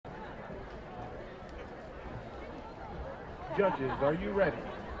Judges, are you ready?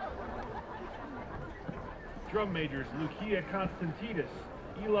 Drum majors Lucia Constantidis,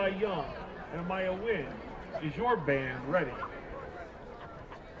 Eli Young, and Maya Wynn. Is your band ready?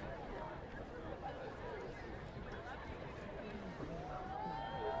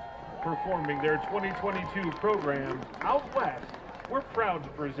 Performing their 2022 program, Out West, we're proud to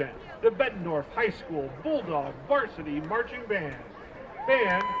present the Bettendorf High School Bulldog Varsity Marching Band.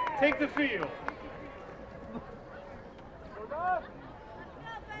 Band, take the field.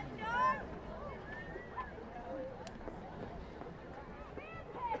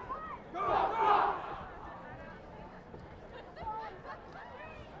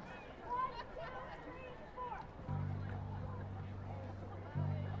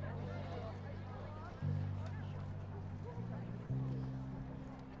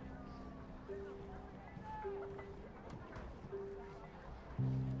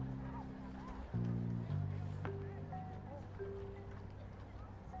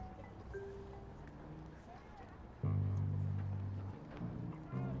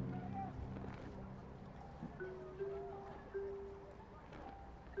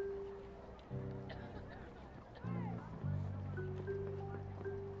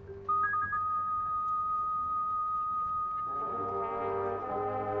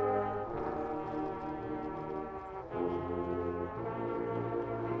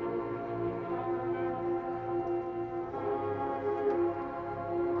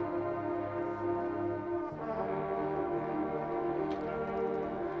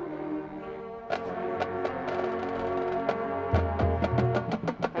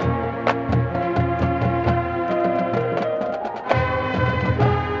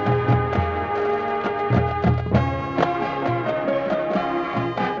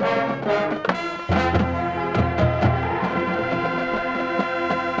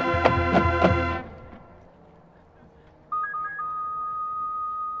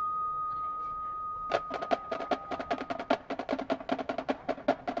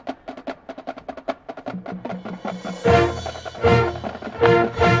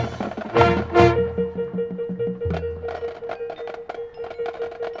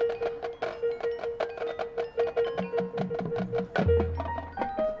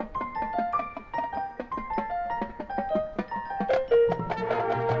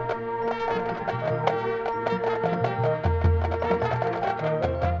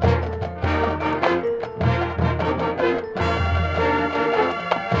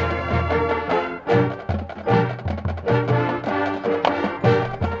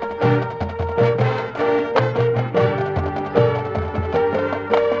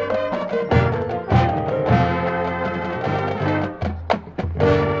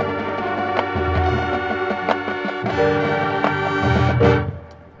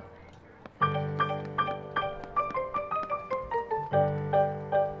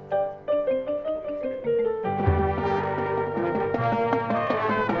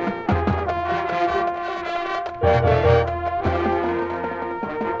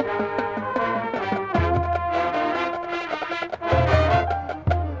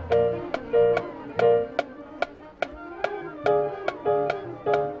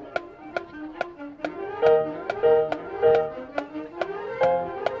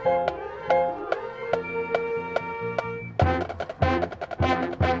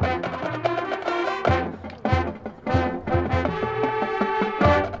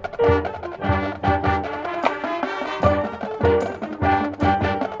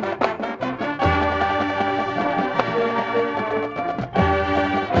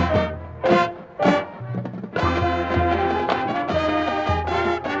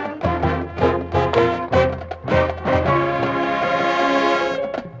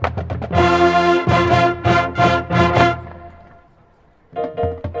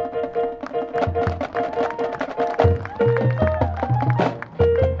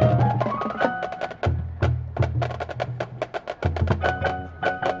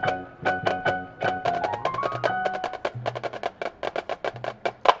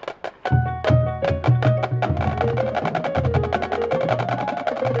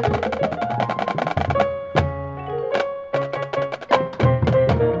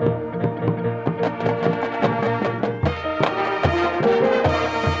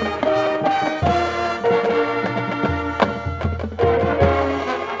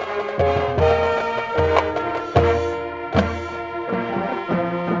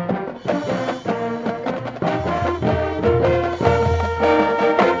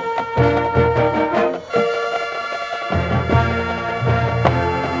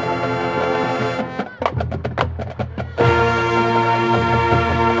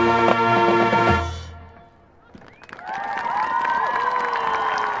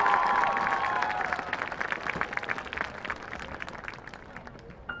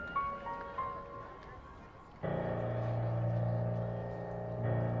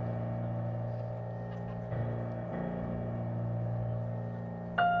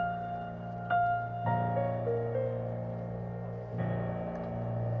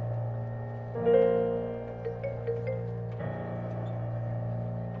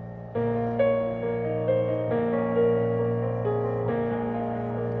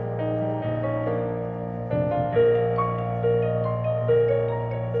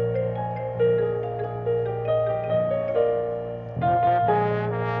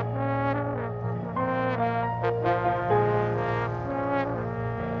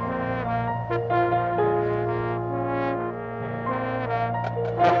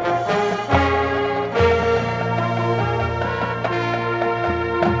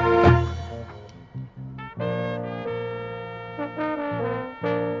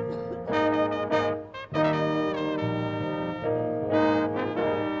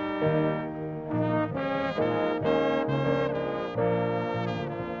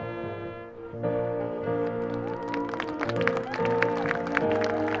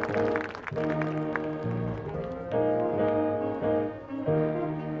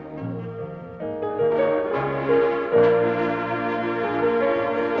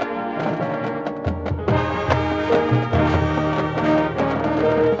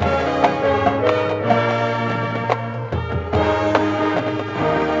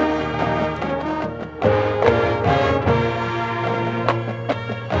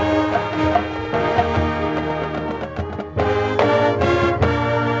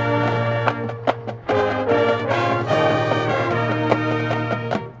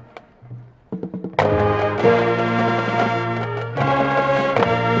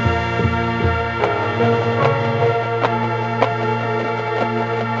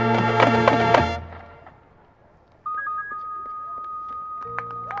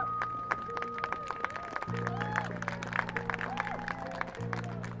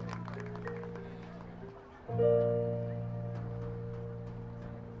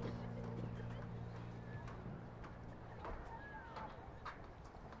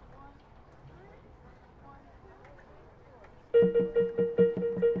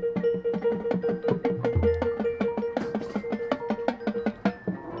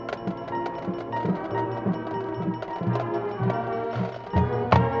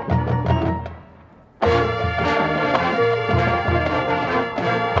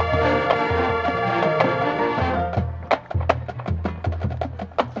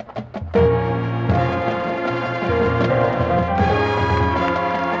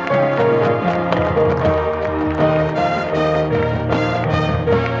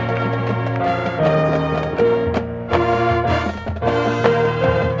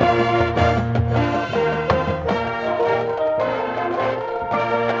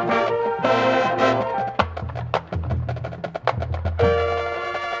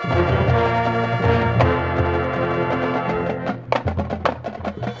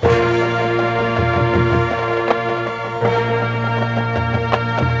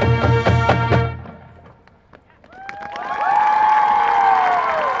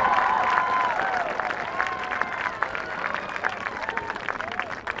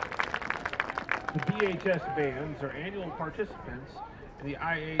 IHS bands are annual participants in the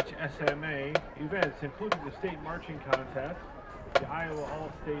IHSMA events, including the state marching contest, the Iowa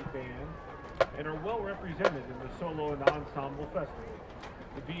All-State Band, and are well represented in the solo and ensemble festival.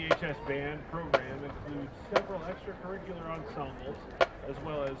 The VHS band program includes several extracurricular ensembles, as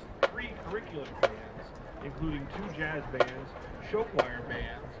well as 3 curriculum bands, including 2 jazz bands, show choir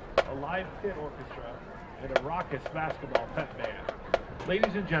bands, a live pit orchestra, and a raucous basketball pep band.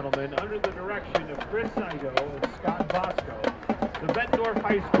 Ladies and gentlemen, under the direction of Chris Saigo and Scott Bosco, the Bettendorf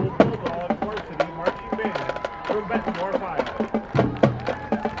High School Bulldog Varsity Marching Band from Bettendorf, Iowa.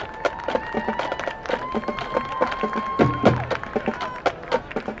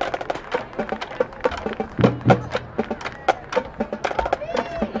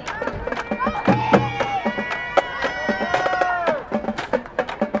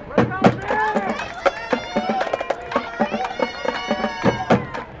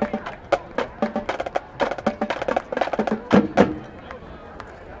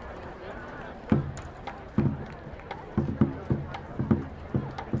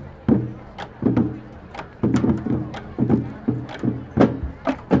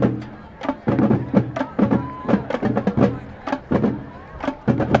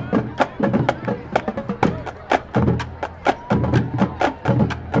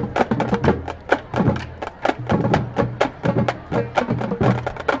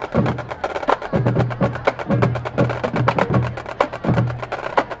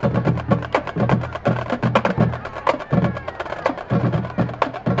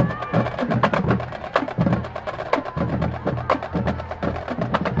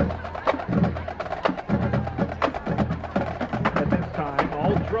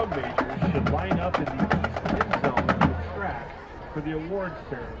 For the awards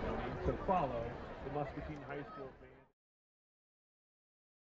ceremony to follow, the Muscatine High School